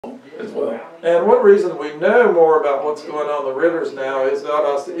as well. And one reason we know more about what's going on in the rivers now is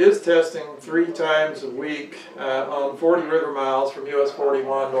Valdosta is testing 3 times a week on 40 river miles from US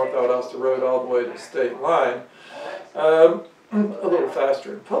 41 North Valdosta Road all the way to the state line. A little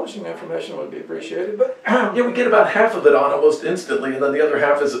faster. Publishing information would be appreciated, but yeah, we get about half of it on almost instantly, and then the other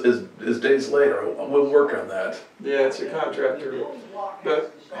half is days later. We'll work on that. Yeah, it's your contractor,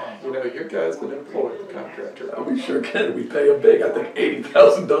 but you know your guy's been employed, the contractor. We sure can. We pay him big. I think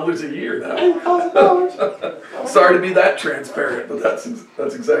 $80,000 a year now. $80,000. Sorry to be that transparent, but that's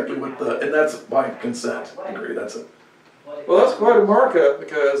exactly what and that's by consent decree. That's it. Well, that's quite a markup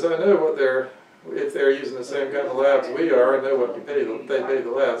because I know what if they're using the same kind of labs we are, I know what they pay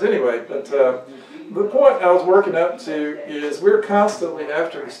the labs. Anyway, but the point I was working up to is we're constantly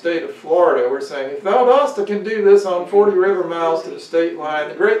after the state of Florida. We're saying if Valdosta can do this on 40 river miles to the state line,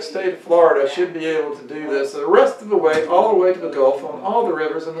 the great state of Florida should be able to do this the rest of the way, all the way to the Gulf on all the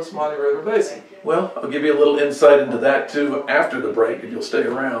rivers in the Swanee River Basin. Well, I'll give you a little insight into that too after the break, if you'll stay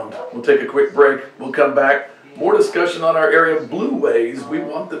around. We'll take a quick break. We'll come back. More discussion on our area of blueways. We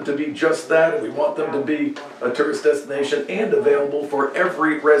want them to be just that, and we want them to be a tourist destination and available for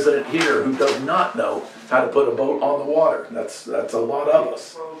every resident here who does not know how to put a boat on the water. That's a lot of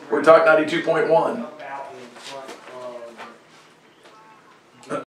us. We're Talk 92.1.